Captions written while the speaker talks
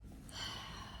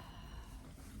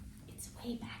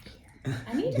way back here.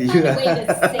 I need to find a way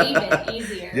to save it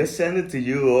easier. Just send it to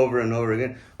you over and over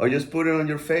again. Or just put it on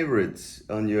your favorites,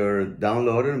 on your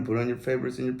downloader, and put on your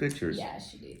favorites in your pictures. Yeah, I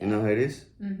should do that. You know how it is?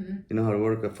 Mm-hmm. You know how to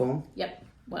work a phone? Yep.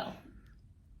 Well,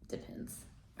 depends.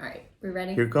 All right, we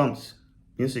ready? Here comes.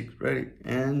 Music ready.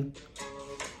 And...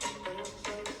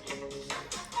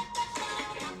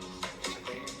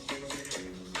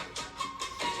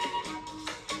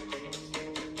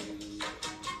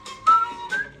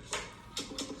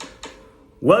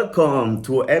 Welcome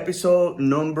to episode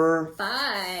number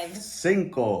 5.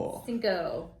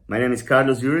 Cinco. My name is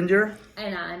Carlos Uringer.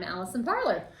 And I'm Allison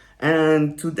Parler.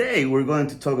 And today we're going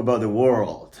to talk about the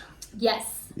world. Yes.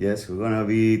 Yes, we're going to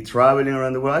be traveling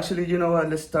around the world. Actually, you know what?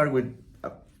 Let's start with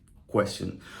a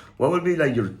question. What would be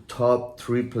like your top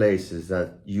 3 places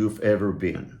that you've ever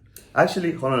been?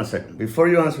 Actually, hold on a second. Before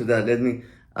you answer that, let me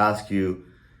ask you,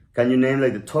 can you name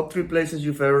like the top 3 places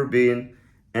you've ever been?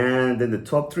 And then the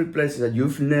top 3 places that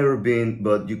you've never been,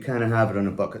 but you kind of have it on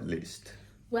a bucket list.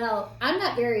 Well, I'm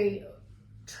not very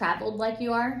traveled like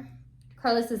you are.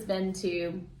 Carlos has been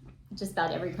to just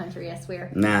about every country, I swear.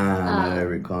 Nah, not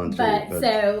every country. But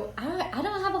so I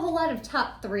don't have a whole lot of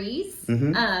top 3s.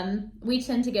 Mm-hmm. We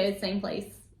tend to go to the same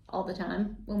place all the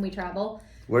time when we travel.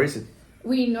 Where is it?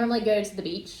 We normally go to the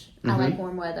beach. I like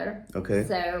warm weather. Okay.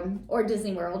 So, or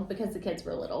Disney World because the kids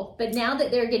were little. But now that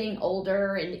they're getting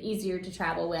older and easier to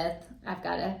travel with, I've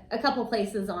got a couple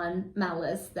places on my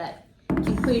list that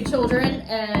include children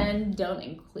and don't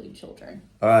include children.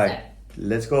 All right,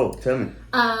 let's go. Tell me.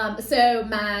 So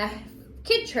my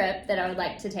kid trip that I would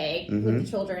like to take with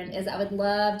the children is I would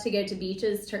love to go to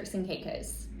beaches, Turks and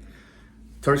Caicos.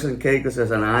 Turks and Caicos is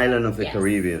an island of the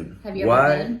Caribbean. Have you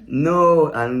ever been?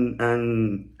 No,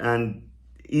 and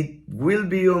it will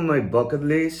be on my bucket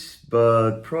list,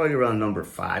 but probably around number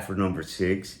 5 or number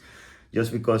 6,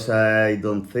 just because I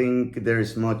don't think there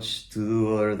is much to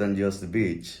do other than just the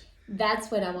beach. That's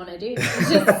what I want to do. Just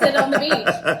sit on the beach,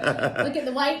 look at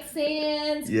the white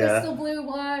sands, crystal blue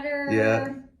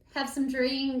water, have some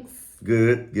drinks.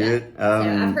 Good. So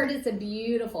I've heard it's a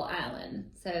beautiful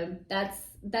island. So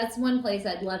that's one place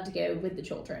I'd love to go with the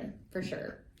children, for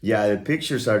sure. Yeah, the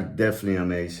pictures are definitely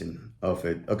amazing of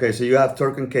it. Okay, so you have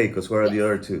Turk and Caicos. Where are the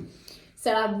other 2?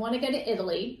 So I want to go to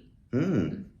Italy.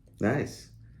 Nice.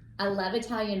 I love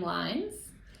Italian wines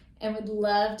and would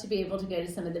love to be able to go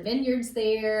to some of the vineyards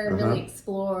there, really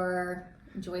explore,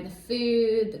 enjoy the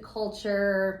food, the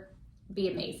culture. Be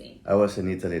amazing. I was in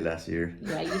Italy last year.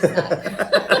 Yeah, you suck.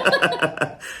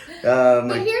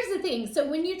 But here's the thing. So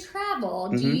when you travel,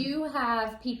 do you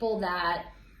have people that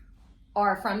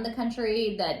are from the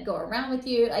country that go around with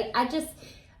you? Like,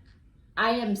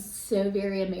 I am so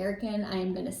very American. I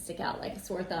am going to stick out like a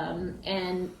sore thumb.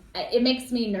 And it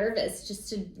makes me nervous just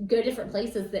to go different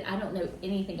places that I don't know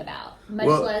anything about. Much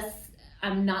less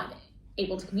I'm not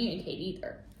able to communicate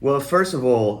either. Well, first of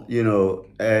all, you know,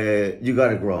 you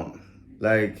got it wrong.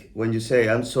 Like when you say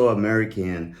I'm so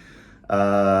American,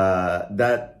 that's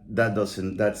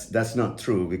not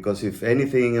true, because if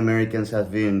anything, Americans have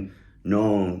been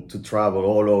known to travel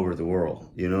all over the world,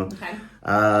 you know. Okay.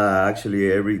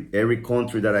 Actually, every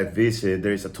country that I visit,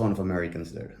 there is a ton of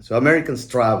Americans there. So Americans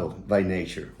travel by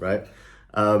nature, right?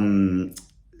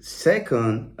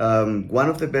 Second, one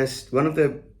of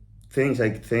the things I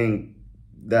think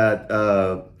that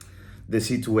the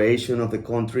situation of the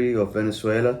country of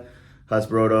Venezuela has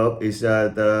brought up is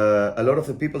that a lot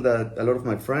of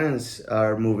my friends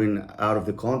are moving out of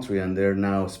the country, and they're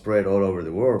now spread all over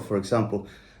the world. For example,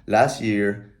 last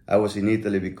year I was in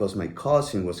Italy because my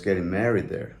cousin was getting married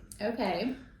there.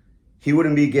 Okay. He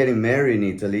wouldn't be getting married in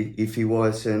Italy if it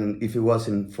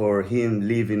wasn't for him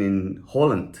living in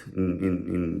Holland,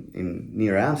 in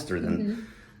near Amsterdam.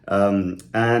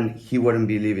 And he wouldn't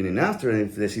be living in Amsterdam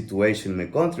if the situation in my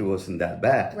country wasn't that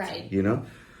bad. Right. You know.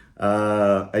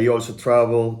 I also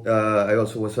traveled. I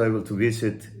also was able to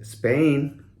visit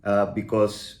Spain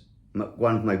because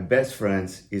one of my best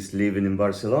friends is living in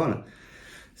Barcelona.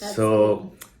 That's so,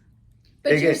 cool.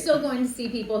 But you're still going to see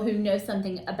people who know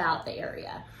something about the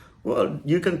area. Well,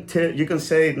 you can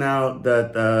say now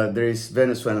that there is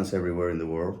Venezuelans everywhere in the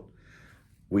world.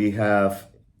 We have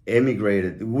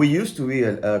emigrated. We used to be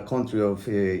a country of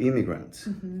immigrants.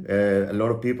 A lot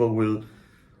of people will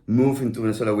move into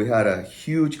Venezuela. We had a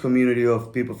huge community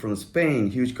of people from Spain,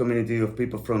 huge community of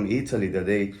people from Italy that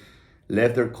they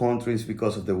left their countries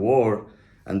because of the war,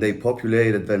 and they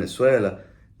populated Venezuela.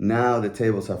 Now the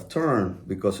tables have turned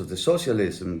because of the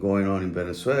socialism going on in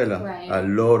Venezuela. Right. A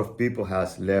lot of people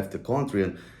has left the country,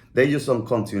 and they just don't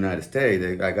come to the United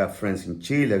States. I got friends in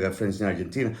Chile, I got friends in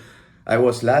Argentina. I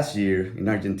was last year in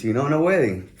Argentina on a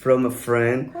wedding from a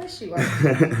friend. Of course you are.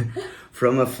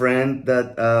 From a friend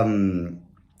that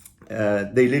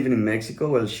they live in Mexico.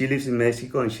 Well, she lives in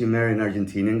Mexico and she married an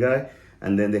Argentinian guy.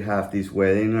 And then they have this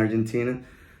wedding in Argentina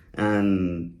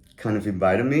and kind of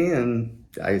invited me. And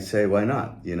I say, why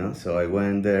not? You know, so I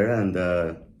went there and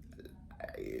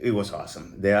it was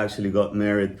awesome. They actually got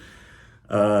married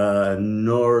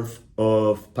north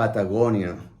of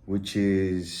Patagonia, which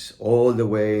is all the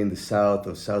way in the south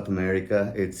of South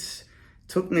America. It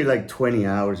took me like 20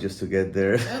 hours just to get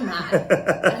there. Oh my.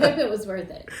 I hope it was worth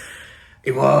it.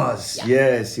 It was,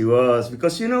 yes, it was.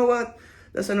 Because you know what?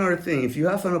 That's another thing. If you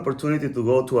have an opportunity to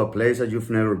go to a place that you've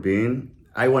never been,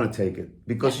 I want to take it.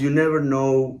 Because you never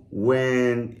know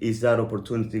when is that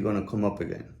opportunity going to come up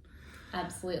again.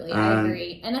 Absolutely, I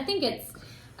agree. And I think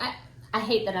I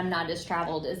hate that I'm not as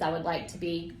traveled as I would like to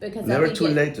be. Because never I think too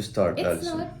late to start. It's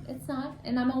not.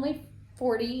 And I'm only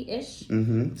 40-ish.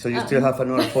 Mm-hmm. So you still have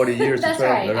another 40 years to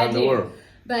travel around the world.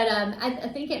 But I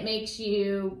think it makes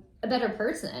you a better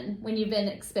person when you've been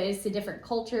exposed to different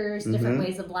cultures, different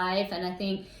ways of life. And I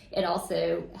think it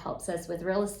also helps us with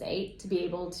real estate to be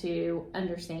able to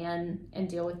understand and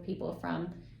deal with people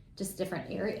from just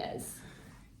different areas.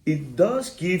 It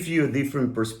does give you a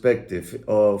different perspective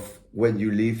of when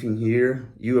you live in here.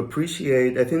 You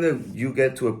appreciate, I think that you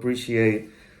get to appreciate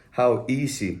how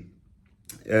easy,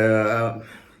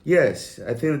 yes,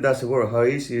 I think that's the word, how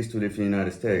easy it is to live in the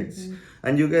United States.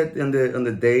 And you get on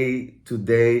the day to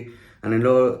day, and I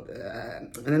know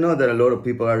that a lot of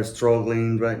people are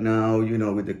struggling right now, you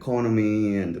know, with the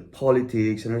economy and the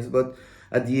politics and everything. But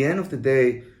at the end of the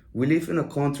day, we live in a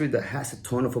country that has a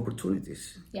ton of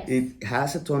opportunities. Yes. It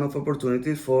has a ton of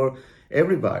opportunities for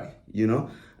everybody, you know.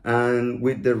 And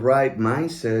with the right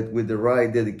mindset, with the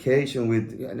right dedication,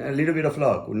 with a little bit of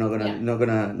luck, we're not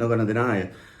gonna deny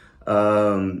it.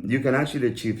 You can actually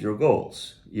achieve your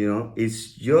goals. You know,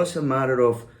 it's just a matter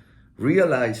of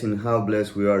realizing how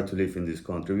blessed we are to live in this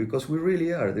country, because we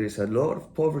really are. There is a lot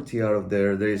of poverty out of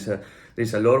there. There's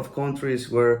a lot of countries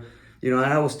where, you know,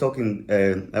 I was talking.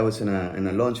 I was in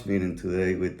a lunch meeting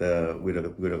today with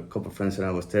a couple of friends, and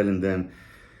I was telling them,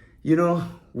 you know,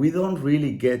 we don't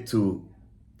really get to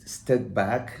step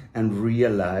back and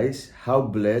realize how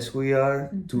blessed we are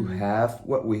to have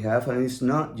what we have, and it's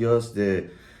not just the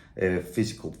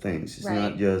physical things. It's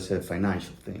not just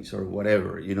financial things or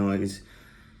whatever. You know, it's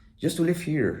just to live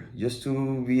here, just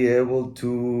to be able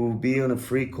to be on a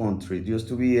free country, just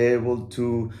to be able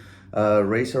to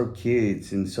raise our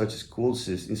kids in such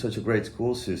a great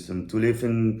school system, to live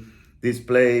in this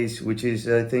place, which is,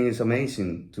 I think, is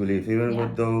amazing to live.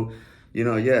 Even though, you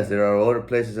know, yes, there are other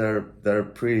places that are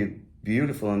pretty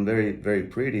beautiful and very, very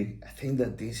pretty. I think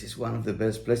that this is one of the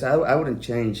best places. I wouldn't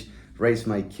raise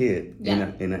my kid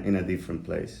in a different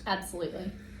place.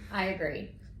 Absolutely, I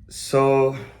agree.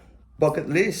 So, bucket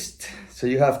list. So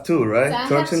you have two, right?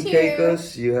 So Turks and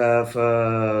Caicos. You have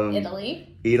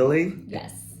Italy.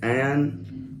 Yes.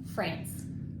 And France.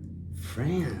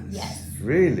 Yes.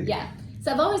 Really? Yeah.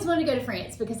 So I've always wanted to go to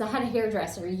France because I had a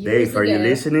hairdresser years ago. Dave, are you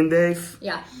listening, Dave?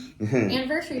 Yeah.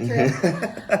 Anniversary trip.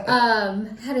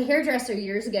 Had a hairdresser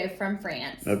years ago from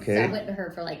France. Okay. So I went to her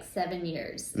for like 7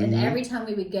 years. And every time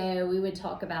we would go, we would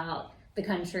talk about the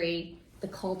country, the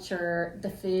culture, the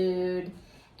food.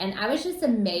 And I was just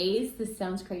amazed, this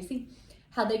sounds crazy,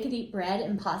 how they could eat bread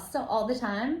and pasta all the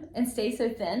time and stay so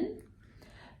thin.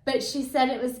 But she said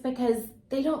it was because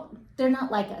they're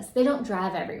not like us. They don't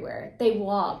drive everywhere. They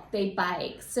walk, they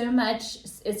bike. So much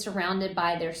is surrounded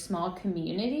by their small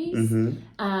communities.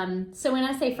 So when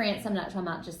I say France, I'm not talking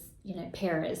about just, you know,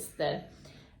 Paris,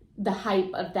 the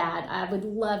hype of that. I would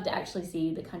love to actually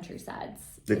see the countrysides.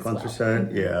 The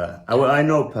countryside, yeah. I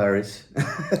know Paris. Of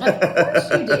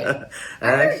course you do. I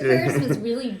heard Paris was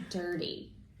really dirty.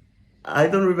 I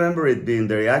don't remember it being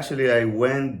there. Actually, I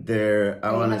went there,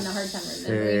 I want to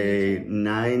say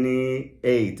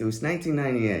 98. It was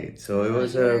 1998. So it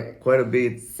was quite a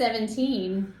bit.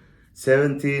 17,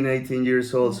 18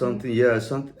 years old, something. Yeah,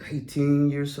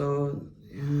 18 years old.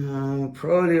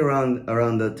 Probably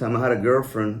around that time. I had a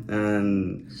girlfriend,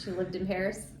 and she lived in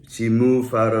Paris. She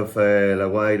moved out of La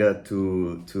Guaira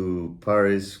to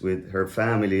Paris with her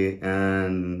family,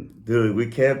 and dude, we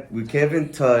kept in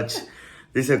touch.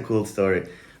 This is a cool story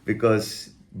because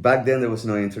back then there was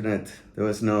no internet, there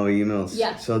was no emails.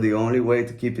 Yeah. So the only way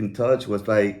to keep in touch was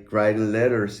by writing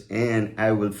letters, and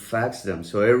I would fax them.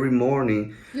 So every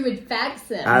morning you would fax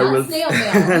them, not snail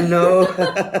mail. No,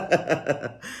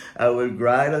 I would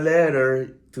write a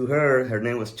letter to her. Her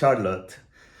name was Charlotte,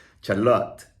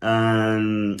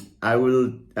 and I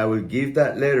will give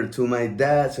that letter to my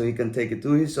dad so he can take it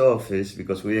to his office,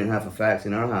 because we didn't have a fax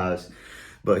in our house,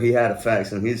 but he had a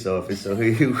fax in his office, so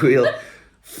he will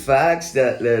fax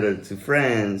that letter to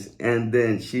France, and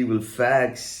then she will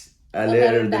fax a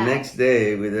letter the next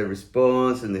day with a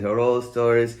response and her old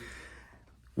stories.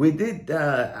 We did,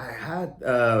 I had,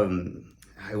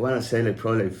 I want to say like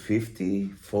probably 50,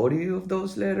 40 of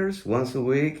those letters once a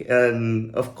week.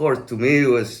 And of course, to me, it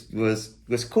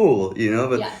was cool, you know,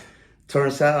 but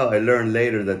turns out I learned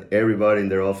later that everybody in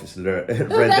their office read the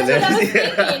letters. That's what I was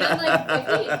thinking. I'm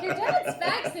like, if your dad's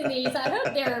faxing these, I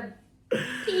hope they're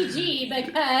PG,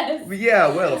 because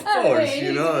well, of course, he's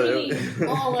reading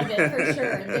all of it for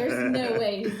sure. There's no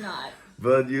way he's not.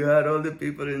 But you had all the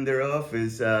people in their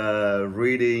office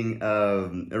reading a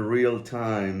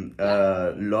real-time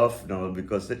love novel,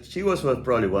 because she was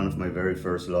probably one of my very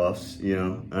first loves, you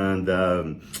know, and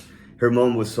her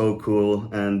mom was so cool,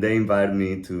 and they invited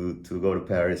me to go to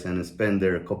Paris and spend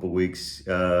there a couple weeks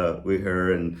with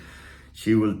her, and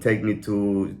she will take me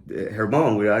to her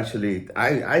mom. We actually,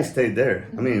 I stayed there.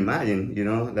 I mean, imagine, you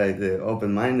know, like the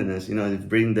open-mindedness, you know,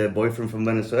 bring the boyfriend from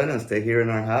Venezuela and stay here in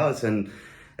our house and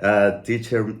teach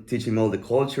him all the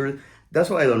culture. That's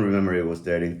why I don't remember it was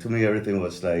dirty. To me, everything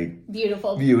was like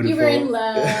beautiful. You were in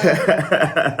love.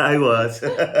 I was.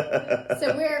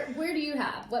 So where do you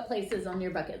have, what places on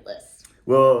your bucket list?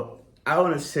 Well, I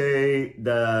want to say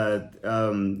that,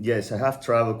 yes, I have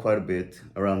traveled quite a bit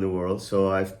around the world.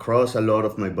 So I've crossed a lot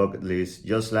of my bucket list.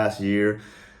 Just last year,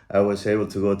 I was able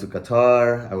to go to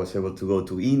Qatar. I was able to go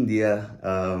to India.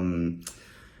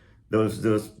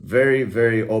 Those very,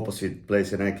 very opposite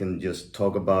places, and I can just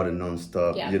talk about it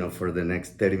nonstop, you know, for the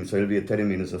next 30 minutes. So it'll be 30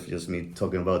 minutes of just me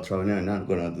talking about traveling. I'm not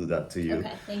going to do that to you.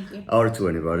 Okay, thank you. Or to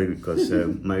anybody, because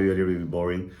might be a little bit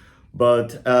boring.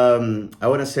 But I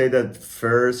want to say that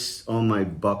first on my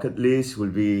bucket list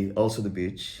will be also the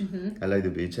beach. Mm-hmm. I like the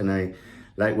beach, and I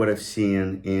like what I've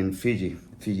seen in Fiji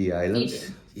Islands.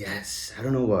 Fiji. Yes, I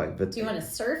don't know why, but do you want to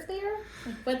surf there?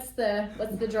 What's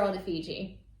the draw to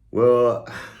Fiji? Well,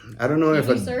 I don't know if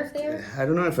you surf there? I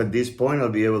don't know if at this point I'll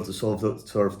be able to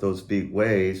surf those big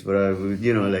waves, but I would,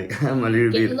 you know, like I'm a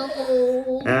little bit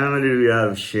out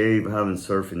of shape. I haven't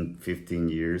surfed in 15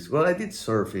 years. Well, I did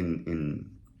surf in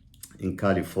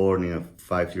California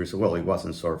 5 years ago. Well, it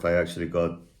wasn't surf. I actually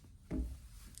got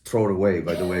thrown away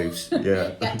by the waves.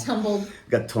 Yeah.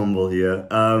 Got tumbled, yeah.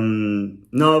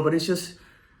 No, but it's just,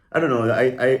 I don't know.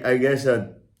 I guess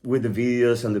that with the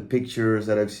videos and the pictures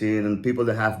that I've seen and people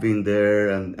that have been there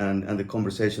and the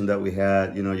conversation that we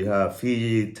had, you know, you have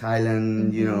Fiji, Thailand,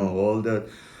 mm-hmm. you know,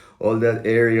 all that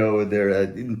area over there,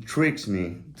 it intrigues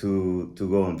me to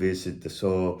go and visit.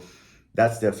 So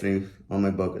that's definitely on my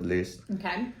bucket list.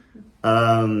 Okay.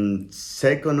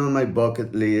 Second on my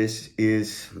bucket list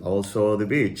is also the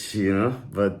beach, you know,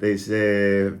 but they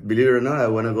say, believe it or not, I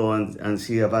want to go and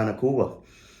see Havana, Cuba.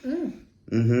 Mm.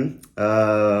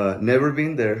 Mm-hmm. Never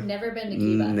been there. Never been to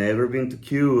Cuba. Never been to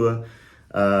Cuba.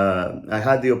 I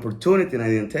had the opportunity and I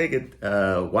didn't take it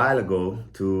a while ago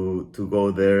to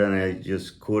go there, and I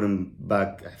just couldn't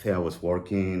back. I think I was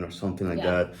working or something like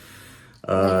that.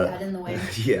 Got in the way.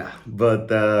 Yeah, but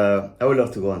I would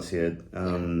love to go and see it.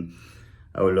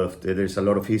 I would love to. There's a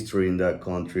lot of history in that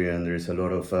country, and there's a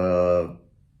lot of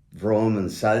rum and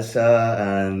salsa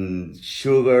and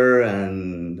sugar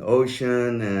and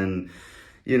ocean, and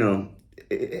you know,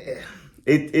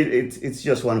 it's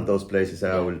just one of those places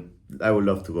I would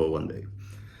love to go one day.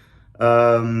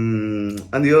 And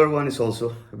the other one is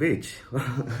also a beach,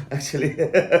 actually.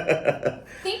 I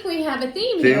think we have a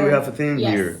theme here. We have a theme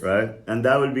here, right? And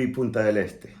that will be Punta del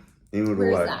Este in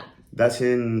Uruguay. Where's that?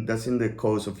 That's in the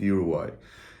coast of Uruguay.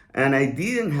 And I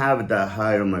didn't have it that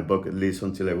high on my bucket list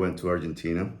until I went to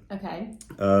Argentina. Okay.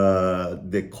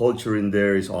 The culture in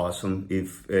there is awesome.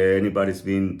 If anybody's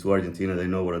been to Argentina, they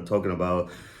know what I'm talking about.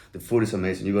 The food is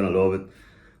amazing. You're going to love it.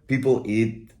 People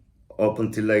eat up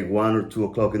until like 1 or 2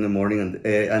 o'clock in the morning,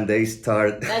 and they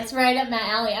start. That's right up my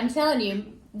alley. I'm telling you,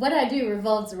 what I do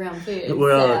revolves around food.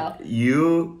 Well,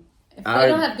 so. If they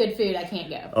don't have good food, I can't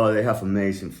go. Oh, they have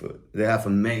amazing food. They have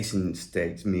amazing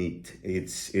steaks, meat.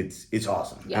 It's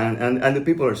awesome. Yeah. And the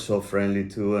people are so friendly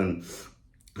too. And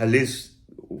at least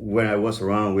when I was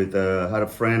around with, had a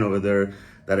friend over there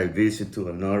that I visited to,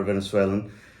 another Venezuelan.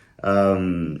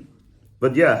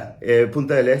 But yeah,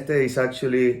 Punta del Este is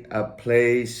actually a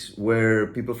place where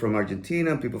people from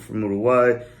Argentina, people from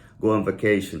Uruguay go on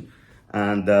vacation.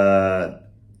 And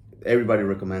everybody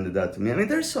recommended that to me. I mean,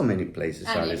 there's so many places,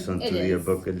 Alison, to your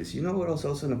bucket list. You know what else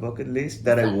also on the bucket list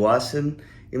that I wasn't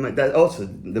in my? That also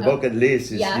the bucket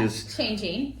list is just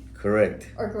changing.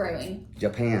 Correct. or growing?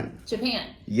 Japan.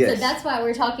 Japan. Yes. So that's why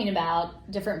we're talking about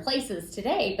different places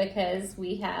today, because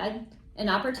we had an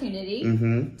opportunity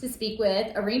to speak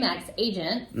with a ReMax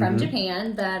agent from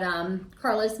Japan that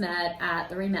Carlos met at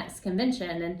the ReMax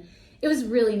convention, and it was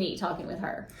really neat talking with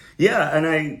her. Yeah,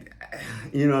 and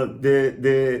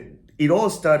it all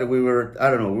started. We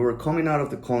were coming out of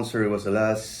the concert. It was the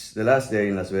last day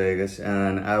in Las Vegas,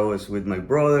 and I was with my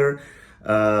brother,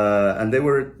 and they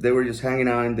were just hanging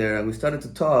out in there, and we started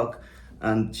to talk,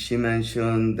 and she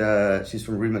mentioned that she's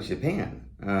from ReMax Japan,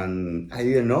 and I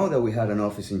didn't know that we had an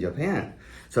office in Japan.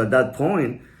 So at that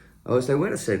point, I was like,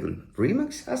 wait a second,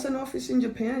 ReMax has an office in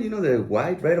Japan? You know, the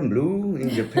white, red, and blue in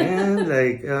Japan?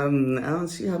 Like, I don't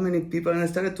see how many people. And I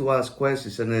started to ask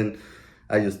questions, and then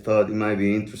I just thought it might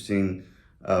be interesting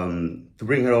to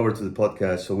bring her over to the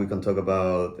podcast so we can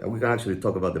actually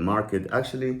talk about the market.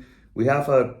 Actually, we have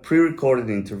a pre-recorded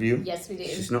interview. Yes, we do.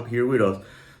 She's not here with us,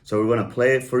 so we're going to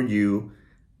play it for you.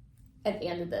 At the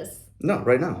end of this. No,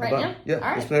 right now. Right now? Yeah, all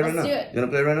right, let's play it right now. Do it. You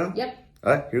want to play it right now? Yep.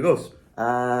 All right, here goes.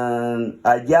 And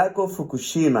Ayako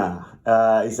Fukushima,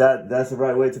 that's the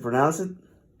right way to pronounce it?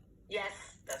 Yes,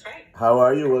 that's right. How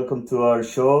are you? Welcome to our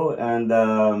show. And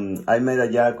I met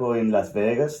Ayako in Las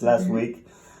Vegas last week.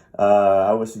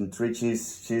 I was intrigued.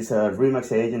 She's a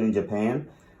ReMax agent in Japan,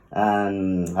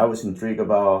 and I was intrigued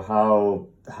about how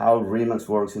ReMax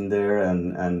works in there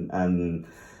and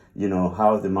you know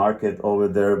how the market over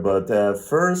there. But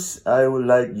first, I would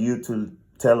like you to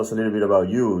tell us a little bit about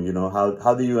you. You know,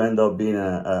 how do you end up being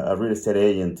a real estate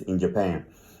agent in Japan?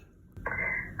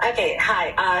 Okay,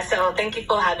 hi. So thank you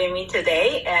for having me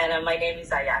today. And my name is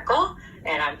Ayako,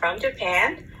 and I'm from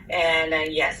Japan.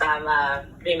 And yes, I'm a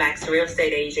ReMax real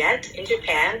estate agent in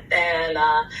Japan. And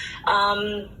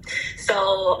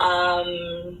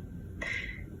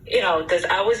you know, because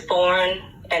I was born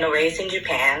and raised in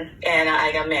Japan, and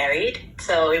I got married.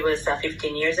 So it was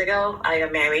 15 years ago. I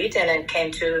got married and then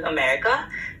came to America.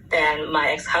 Then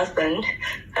my ex-husband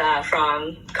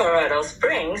from Colorado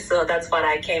Springs, so that's why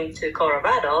I came to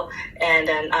Colorado. And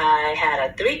then I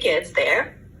had 3 kids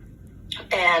there.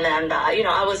 And you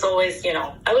know, I was always, you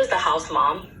know, I was the house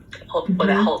mom for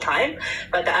that whole time.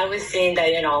 But I was seeing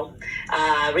that, you know,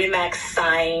 ReMax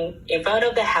sign in front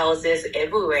of the houses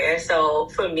everywhere. So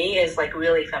for me, it's like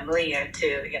really familiar to,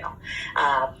 you know,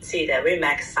 see the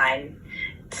ReMax sign.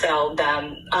 So,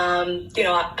 you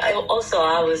know, I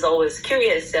was always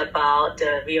curious about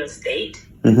the real estate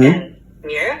and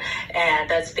here. And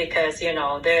that's because, you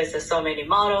know, there's so many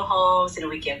model homes and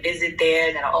we can visit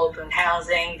there, then open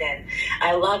housing. Then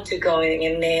I love to go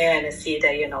in there and see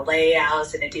the, you know,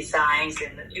 layouts and the designs.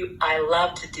 And I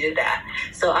love to do that.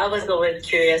 So I was always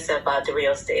curious about the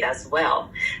real estate as well.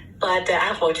 But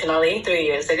unfortunately, 3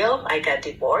 years ago, I got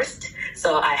divorced.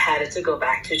 So I had to go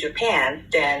back to Japan.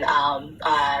 Then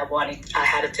I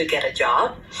had to get a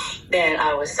job. Then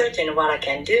I was searching what I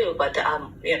can do. But,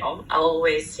 you know, I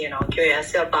always, you know,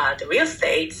 curious about the real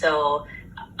estate. So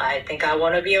I think I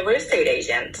want to be a real estate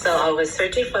agent. So I was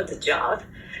searching for the job.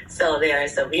 So there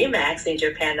is a ReMax in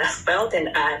Japan as well. And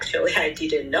actually, I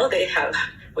didn't know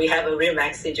we have a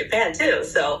ReMax in Japan too.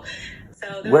 So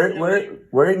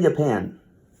where in Japan?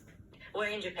 We're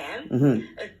in Japan,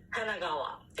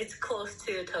 Kanagawa. It's close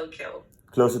to Tokyo.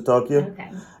 Close to Tokyo?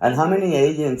 Okay. And how many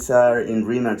agents are in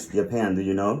ReMax Japan? Do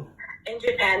you know? In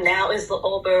Japan now is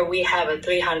over. We have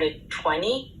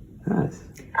 320. Nice.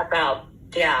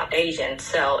 Agents.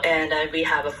 So and we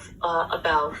have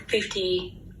about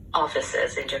 50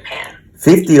 offices in Japan.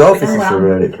 50 offices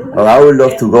already. Oh, I would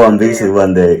love to go and visit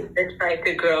one day. It's trying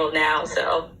to grow now.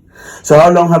 So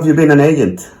how long have you been an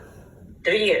agent?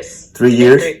 3 years. 3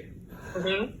 years?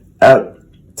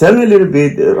 Tell me a little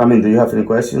bit, do you have any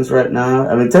questions right now?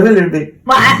 Tell me a little bit.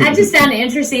 Well, I just found it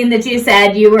interesting that you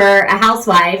said you were a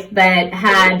housewife but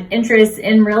had interest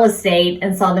in real estate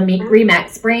and saw the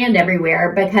ReMax brand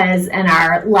everywhere, because in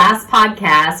our last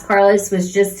podcast, Carlos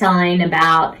was just telling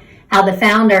about how the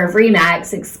founder of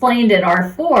ReMax explained at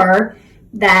R4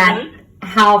 that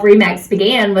how ReMax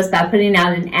began was by putting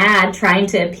out an ad trying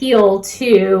to appeal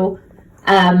to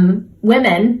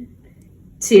women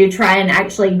to try and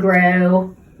actually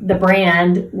grow the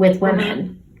brand with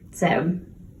women. So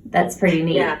that's pretty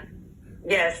neat. Yeah.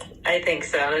 Yes, I think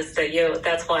so.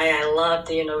 That's why I loved,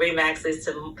 ReMax is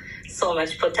so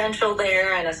much potential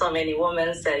there, and so many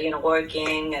women that,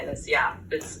 working, and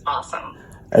it's awesome.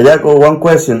 Ayako, one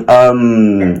question.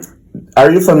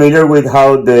 Are you familiar with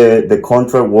how the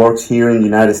contract works here in the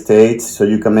United States, so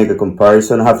you can make a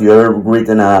comparison? Have you ever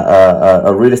written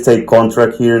a real estate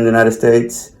contract here in the United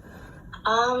States?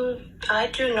 I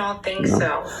do not think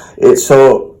so.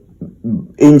 So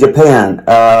in Japan,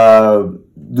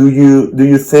 do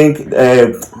you think?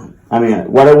 I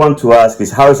mean, what I want to ask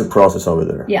is, how is the process over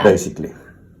there? Yeah. Basically.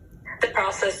 The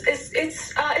process is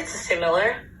it's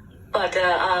similar, but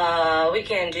we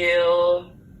can do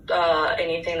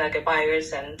anything like a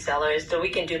buyers and sellers. So we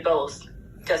can do both.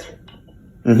 Just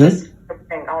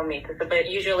on me. But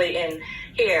usually in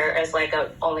here, it's like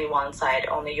only one side.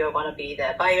 Only you're going to be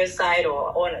the buyer's side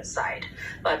or owner's side.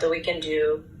 But we can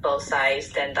do both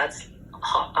sides. Then that's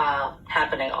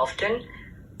happening often.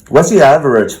 What's the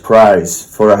average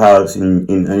price for a house in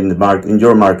the market, in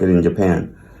your market in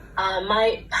Japan?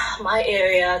 My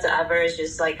area, the average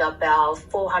is like about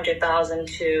 400,000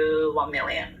 to 1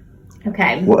 million.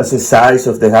 Okay. What's the size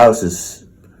of the houses?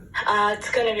 It's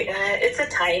gonna be. It's a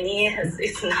tiny.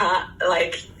 It's not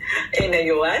like in the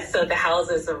U.S. So the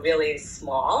houses are really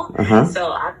small.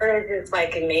 So average is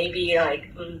like maybe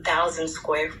like 1,000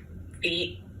 square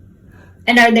feet.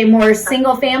 And are they more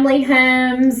single family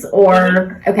homes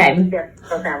or okay? Yes,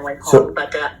 family home. So,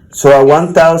 but so a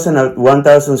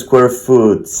 1,000 square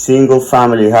foot single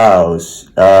family house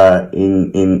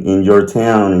in your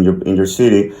town, in your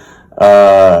city,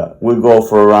 will go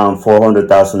for around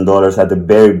 $400,000 at the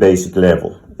very basic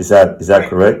level. Is that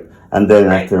correct? And then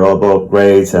after all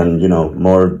upgrades and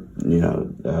more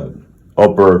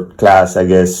upper class, I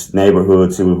guess,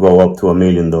 neighborhoods, it will go up to $1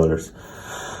 million.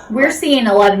 We're seeing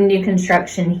a lot of new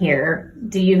construction here.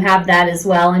 Do you have that as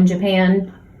well in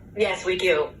Japan? yes, we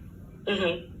do.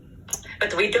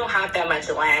 But we don't have that much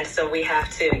land, so we have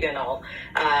to,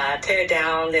 tear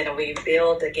down, then we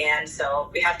build again. So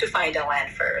we have to find the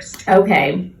land first.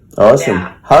 Okay. Awesome.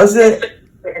 Yeah. How's it?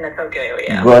 In the Tokyo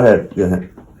area. Go ahead.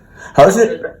 How's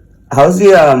it? How's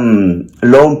the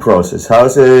loan process? How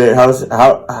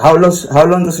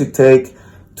long does it take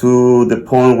to the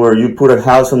point where you put a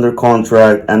house under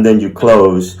contract and then you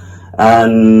close?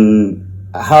 And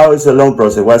how is the loan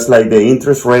process? What's like the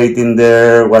interest rate in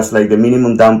there? What's like the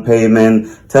minimum down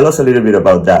payment? Tell us a little bit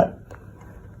about that.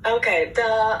 Okay.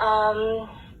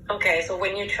 So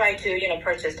when you try to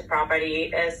purchase the property,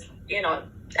 is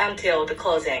until the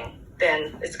closing,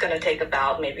 then it's gonna take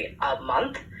about maybe a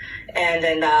month, and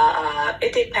then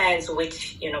it depends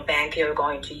which bank you're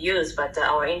going to use. But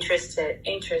our interest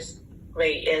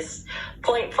rate is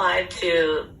 0.5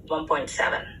 to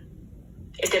 1.7.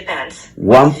 It depends.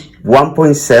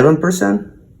 1.7%?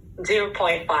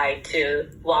 0.5 to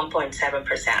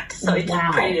 1.7%. So it's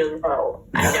pretty low.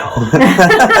 I know.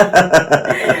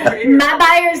 My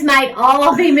buyers might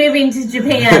all be moving to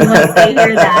Japan once they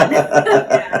hear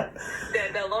that.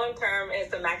 The long term is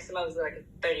the maximum is like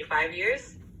 35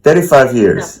 years. 35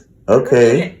 years.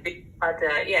 Okay. But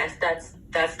yes, that's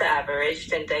the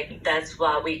average, and that's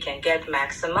what we can get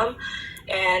maximum.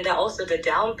 And also the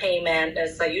down payment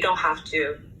is you don't have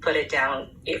to put it down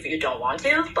if you don't want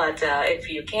to, but if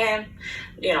you can,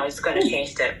 it's going to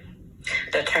change the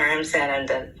terms, and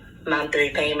then the monthly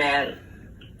payment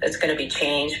is going to be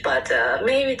changed. But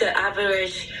maybe the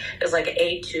average is like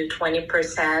 8 to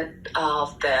 20%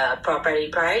 of the property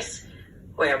price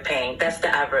we're paying. That's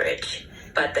the average,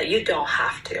 but you don't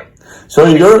have to. So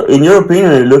in your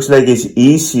opinion, it looks like it's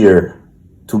easier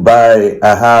to buy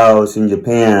a house in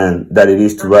Japan than it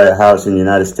is to buy a house in the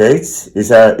United States. Is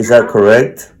that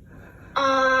correct?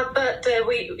 But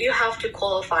you have to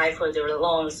qualify for the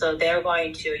loan, so they're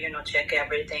going to check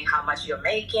everything, how much you're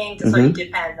making. So it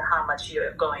depends on how much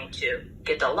you're going to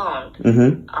get the loan.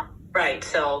 Right.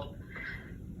 So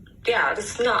yeah,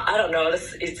 it's not. I don't know.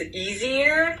 It's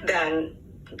easier than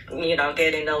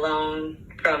getting a loan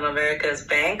from America's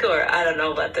bank, or I don't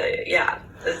know, but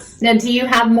Now, do you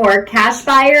have more cash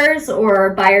buyers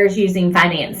or buyers using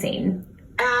financing?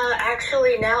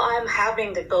 Actually, now I'm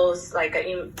having both, like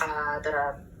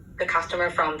the customer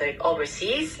from the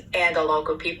overseas and the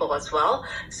local people as well.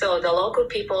 So the local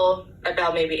people,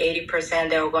 about maybe 80%,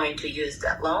 they're going to use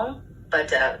that loan, but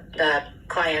the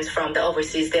clients from the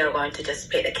overseas, they're going to just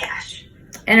pay the cash.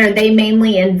 And are they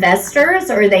mainly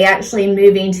investors, or are they actually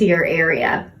moving to your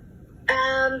area?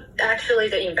 Actually,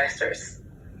 the investors.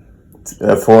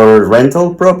 For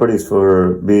rental properties,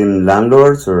 for being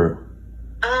landlords, or?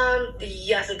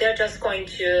 Yes, they're just going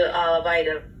to buy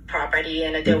the property,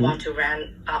 and they want to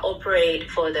operate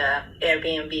for the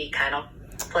Airbnb kind of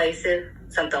places,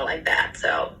 something like that.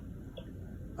 So.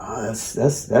 That's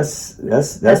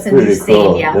pretty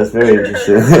cool. Yeah. That's very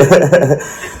interesting.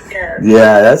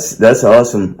 Yeah, that's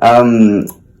awesome.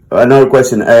 Another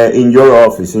question. In your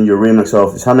office, in your ReMax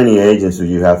office, how many agents do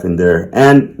you have in there?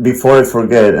 And before I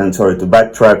forget, and sorry to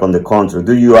backtrack on the contract,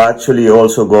 do you actually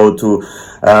also go to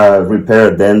repair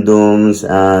addendums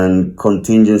and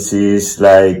contingencies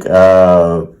like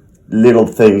little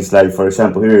things like, for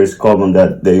example, here it's common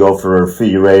that they offer a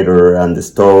refrigerator and the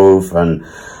stove and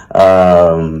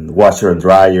washer and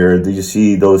dryer. Do you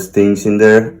see those things in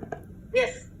there?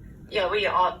 Yes. Yeah, we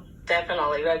are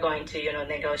definitely. We're going to,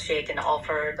 negotiate and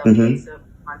offer the Mm-hmm. case of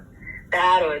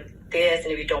that or this,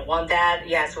 and if you don't want that,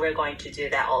 yes, we're going to do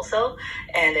that also.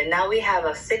 And then now we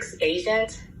have 6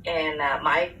 agents in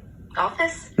my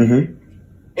office. Mm-hmm.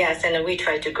 Yes, and then we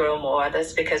try to grow more.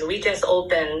 That's because we just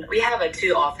opened. We have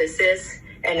 2 offices,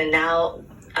 and then now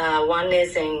one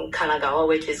is in Kanagawa,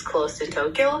 which is close to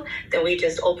Tokyo. Then we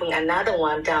just opened another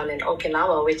one down in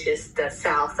Okinawa, which is the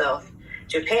south of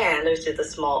Japan, which is a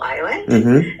small island.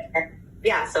 Mm-hmm.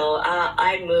 Yeah, so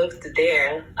I moved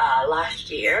there last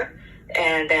year,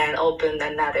 and then opened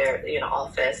another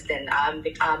office. Then I'm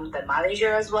the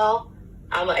manager as well.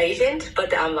 I'm an agent,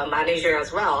 but I'm a manager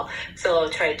as well. So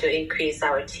try to increase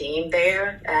our team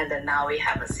there, and then now we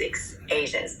have 6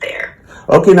 agents there.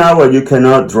 Okinawa, you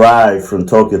cannot drive from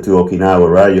Tokyo to Okinawa,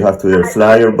 right? You have to either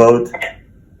fly or boat.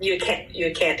 You can't.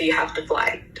 You have to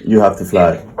fly. You have to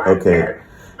fly. Okay.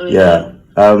 Mm-hmm. Yeah.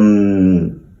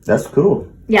 That's cool.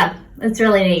 Yeah, that's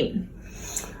really neat.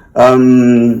 I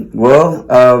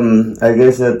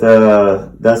guess that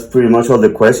that's pretty much all the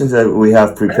questions that we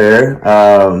have prepared.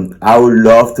 I would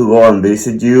love to go and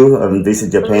visit you and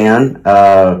visit Japan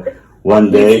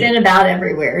one day. You've been about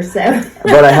everywhere, so.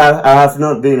 But I have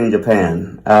not been in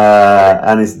Japan,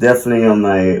 and it's definitely on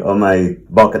my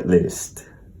bucket list.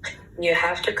 You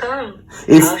have to come.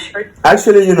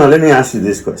 Actually, let me ask you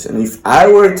this question. If I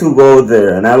were to go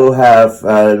there and I will have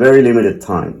a very limited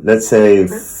time, let's say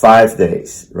 5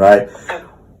 days, right?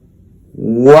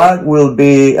 What will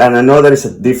be, and I know that is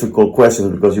a difficult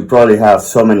question because you probably have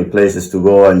so many places to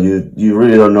go and you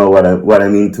really don't know what I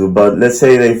mean to, but let's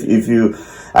say that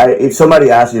if somebody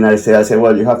asks you and I say,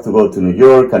 well, you have to go to New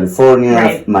York, California,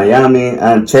 right, Miami,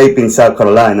 and Chapin, South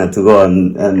Carolina to go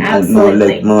and know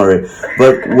Lake Murray.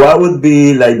 But what would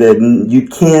be like you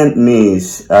can't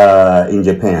miss in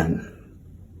Japan?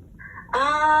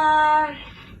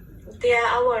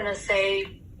 Yeah, I want to say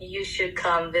you should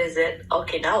come visit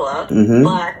Okinawa, Mm-hmm.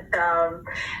 but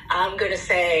I'm going to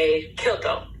say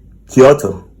Kyoto.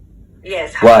 Kyoto?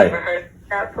 Yes. Why? Have you ever heard of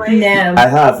that place? No. I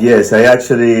have, yes. I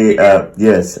actually,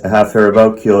 yes, I have heard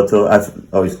about Kyoto. I've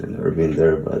obviously never been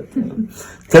there, but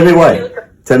tell me why.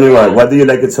 Tell me why. Why do you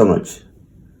like it so much?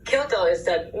 Kyoto is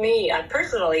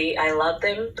personally, I love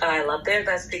them. I love them.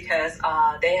 That's because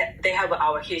they have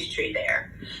our history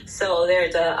there. So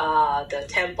there's the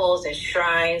temples and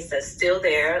shrines that's still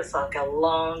there. It's like a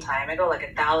long time ago, like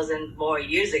 1,000 more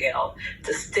years ago.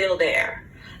 It's still there.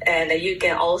 And you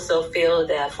can also feel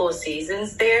the 4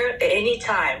 seasons there.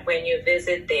 Anytime when you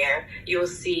visit there, you'll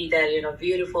see the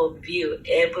beautiful view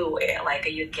everywhere. Like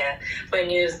when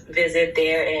you visit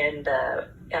there in the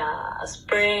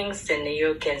springs, and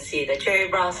you can see the cherry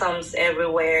blossoms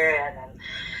everywhere. And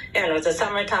then the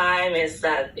summertime is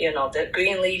that the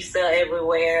green leaves are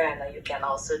everywhere, and you can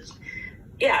also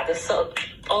there's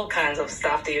all kinds of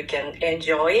stuff that you can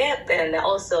enjoy it. And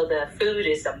also the food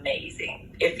is amazing.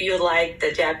 If you like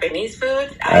the Japanese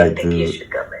food, I think you should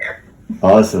go there.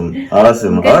 Awesome. Good All right. to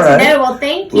know. Well,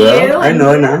 thank you. Well, I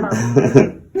know now.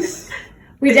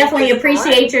 We definitely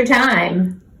appreciate your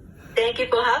time. Thank you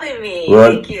for having me.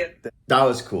 Well, Thank you. That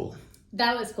was cool.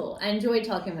 That was cool. I enjoyed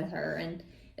talking with her. And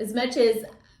as much as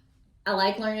I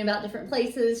like learning about different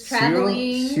places,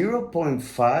 traveling.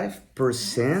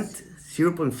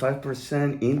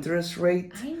 0.5% interest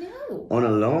rate. I know. On a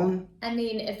loan. I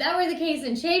mean, if that were the case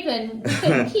in Chapin, we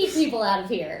couldn't keep people out of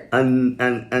here. And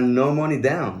no money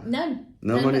down. None.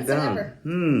 No None money whatsoever.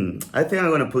 down. I think I'm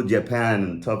going to put Japan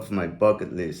on top of my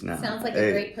bucket list now. Sounds like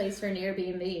a great place for an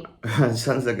Airbnb.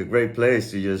 Sounds like a great place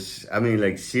to just,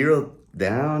 like 0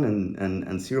 down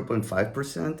and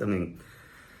 0.5%. I mean,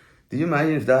 do you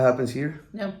imagine if that happens here?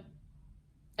 No.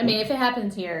 I mean, if it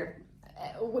happens here,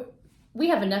 we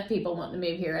have enough people wanting to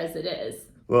move here as it is.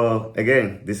 Well,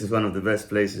 again, this is one of the best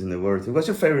places in the world. What's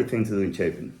your favorite thing to do in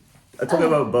Chapin? I talk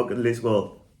about bucket list.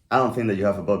 Well, I don't think that you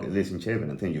have a bucket list in Chapin.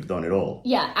 I think you've done it all.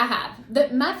 Yeah, I have.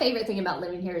 My favorite thing about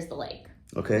living here is the lake.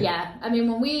 Okay. Yeah. I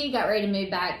mean, when we got ready to move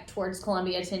back towards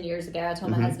Columbia 10 years ago, I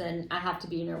told my husband I have to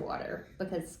be near water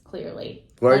because clearly.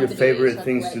 What are your favorite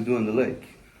things to do on the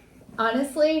lake?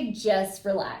 Honestly, just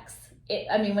relax.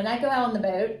 When I go out on the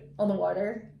boat, on the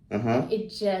water, it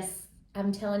just,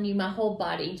 I'm telling you, my whole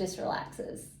body just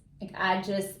relaxes. Like I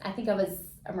think I was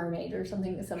a mermaid or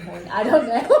something at some point. I don't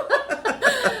know.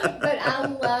 But I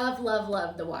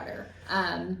love the water.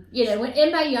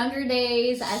 In my younger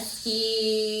days, I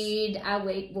skied, I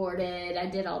wakeboarded, I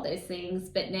did all those things.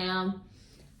 But now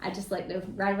I just like to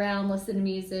ride around, listen to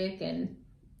music, and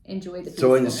enjoy the So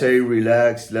when you peacefulness. say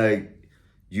relax, like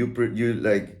you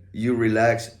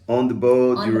relax on the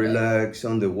boat, On you the boat. relax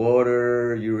on the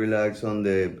water, you relax on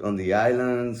the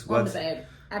islands. On the boat.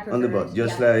 I prefer on the boat?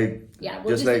 Just yeah. like Yeah,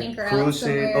 we'll just like anchor out cruising.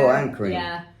 somewhere. Oh, anchoring.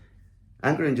 Yeah,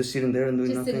 Anchoring, just sitting there and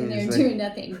doing just nothing. sitting there and It's doing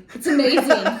nothing. It's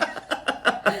amazing.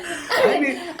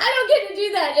 I don't get to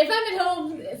do that. If I'm at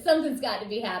home, something's got to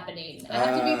be happening. I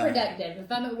have to be productive.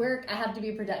 If I'm at work, I have to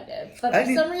be productive. But for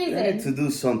some reason, I need to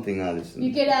do something, Alison.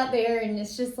 you get out there and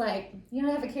it's just like you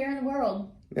don't have a care in the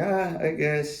world. Yeah, I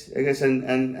guess,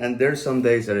 and there's some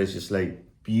days that it's just like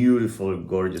beautiful,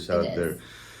 gorgeous out there.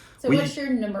 So what's your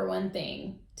number one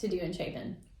thing to do in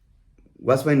Chapin?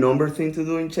 What's my number thing to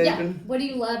do in Chapin? Yeah. What do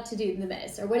you love to do the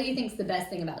most, or what do you think is the best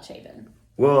thing about Chapin?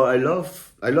 Well, I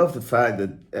love the fact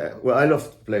that I love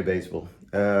to play baseball.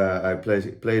 I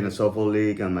play in a softball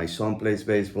league, and my son plays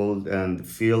baseball, and the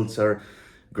fields are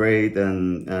great,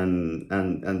 and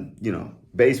you know,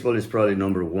 baseball is probably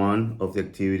number one of the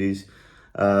activities.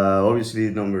 Obviously,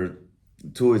 number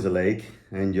two is the lake.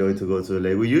 I enjoy to go to the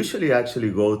lake. We usually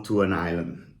actually go to an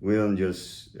island. We don't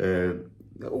just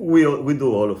we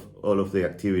do all of the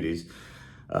activities.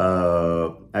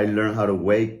 I learned how to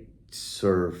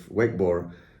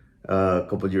wakeboard a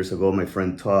couple of years ago. My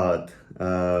friend Todd,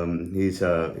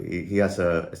 he has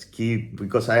a ski,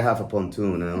 because I have a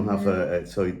pontoon. I don't have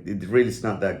so it really is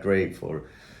not that great for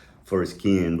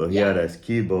skiing. But he had a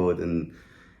ski boat, and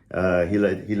he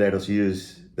let us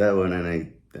use that one, and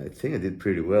I think I did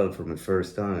pretty well for my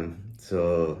first time.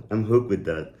 So I'm hooked with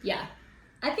that. Yeah.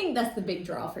 I think that's the big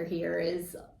draw for here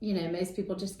is, you know, most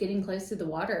people just getting close to the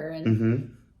water.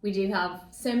 And we do have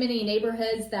so many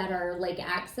neighborhoods that are lake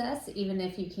access, even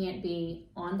if you can't be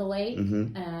on the lake.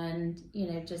 And, you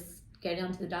know, just go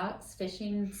down to the docks,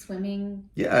 fishing, swimming.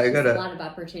 Yeah, I got a lot of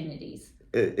opportunities.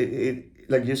 It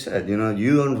like you said, you know,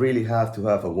 you don't really have to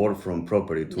have a waterfront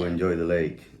property to enjoy the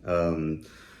lake.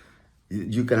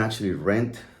 You can actually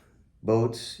rent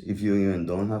boats if you even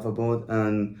don't have a boat.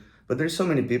 But there's so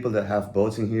many people that have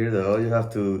boats in here that all you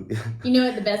have to... You know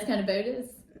what the best kind of boat is?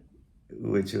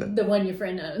 Which one? The one your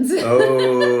friend owns.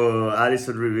 Oh,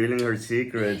 Alison revealing her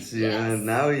secrets. Yes. Yeah,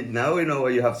 now we know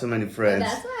why you have so many friends.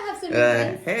 That's why I have so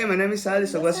many friends. Hey, my name is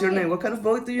Alison. What's your name? What kind of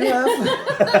boat do you have?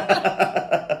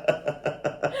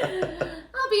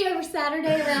 I'll be over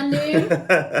Saturday around noon.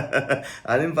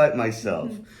 I'll invite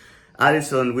myself.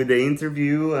 Alison, with the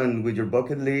interview and with your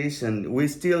bucket list, and we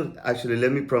still, actually,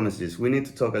 let me promise this, we need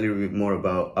to talk a little bit more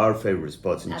about our favorite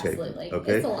spots in Chapin. Absolutely.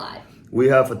 Okay? It's a lot. We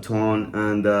have a ton,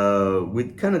 and we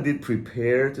kind of did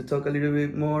prepare to talk a little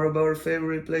bit more about our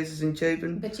favorite places in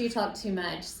Chapin. But you talk too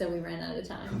much, so we ran out of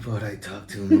time. But I talk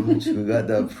too much. We got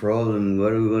that problem.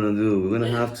 What are we gonna do? We're gonna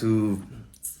have to.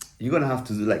 You're gonna have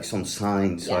to do like some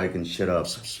signs so I can shut up.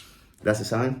 That's a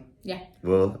sign? Yeah.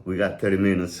 Well, we got 30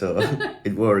 minutes, so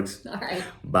it works. All right.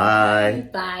 Bye.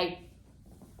 Bye.